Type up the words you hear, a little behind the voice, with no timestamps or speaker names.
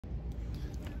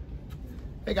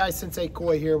Hey guys, Sensei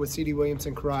Koi here with C.D.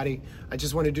 Williamson Karate. I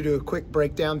just wanted to do a quick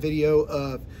breakdown video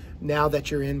of now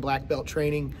that you're in black belt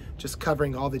training, just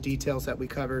covering all the details that we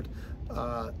covered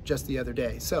just the other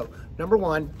day. So, number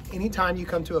one, anytime you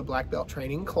come to a black belt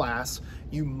training class,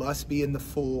 you must be in the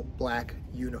full black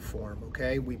uniform,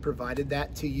 okay? We provided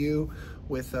that to you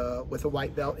with a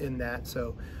white belt in that.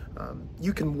 So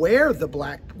you can wear the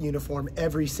black uniform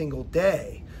every single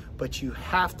day, but you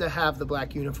have to have the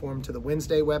black uniform to the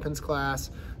Wednesday weapons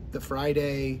class, the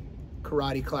Friday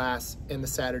karate class, and the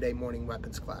Saturday morning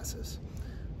weapons classes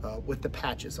with the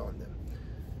patches on them.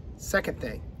 Second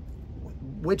thing,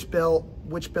 which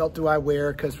belt do I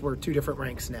wear? Because we're two different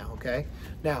ranks now, okay?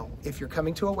 Now, if you're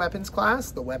coming to a weapons class,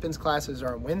 the weapons classes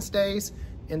are on Wednesdays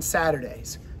and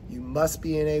Saturdays. You must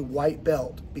be in a white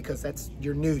belt because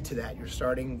you're new to that. You're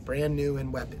starting brand new in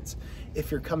weapons.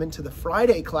 If you're coming to the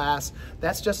Friday class,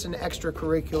 that's just an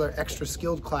extracurricular, extra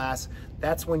skilled class.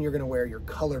 That's when you're gonna wear your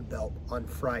colored belt on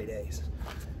Fridays.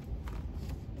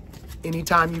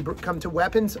 Anytime you come to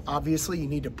weapons, obviously you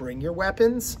need to bring your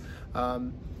weapons.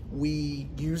 We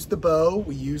use the bow,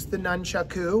 we use the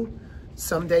nunchaku.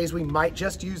 Some days we might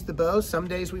just use the bow, some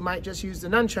days we might just use the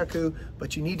nunchaku,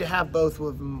 but you need to have both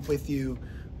of them with you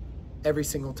every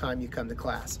single time you come to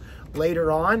class.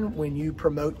 Later on, when you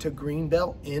promote to green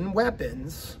belt in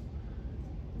weapons,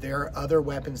 there are other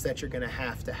weapons that you're gonna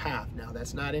have to have. Now,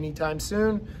 that's not anytime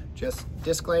soon, just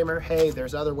disclaimer, hey,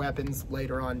 there's other weapons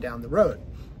later on down the road.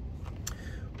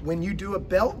 When you do a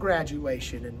belt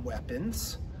graduation in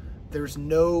weapons, there's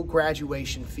no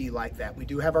graduation fee like that. We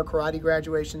do have our karate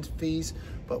graduation fees,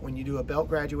 but when you do a belt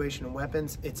graduation in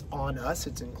weapons, it's on us.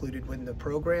 It's included within the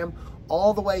program,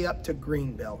 all the way up to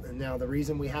green belt. And now the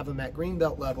reason we have them at green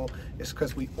belt level is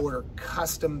because we order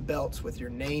custom belts with your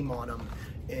name on them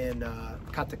in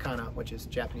katakana, which is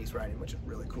Japanese writing, which is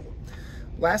really cool.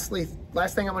 Last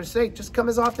thing I want to say, just come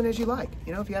as often as you like.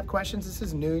 You know, if you have questions, this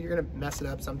is new, you're gonna mess it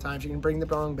up sometimes. You're gonna bring the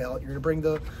wrong belt, you're gonna bring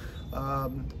the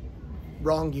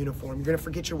wrong uniform. You're gonna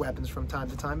forget your weapons from time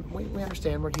to time. We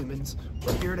understand, we're humans.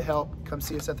 We're here to help. Come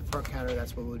see us at the front counter.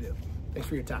 That's what we'll do. Thanks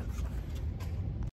for your time.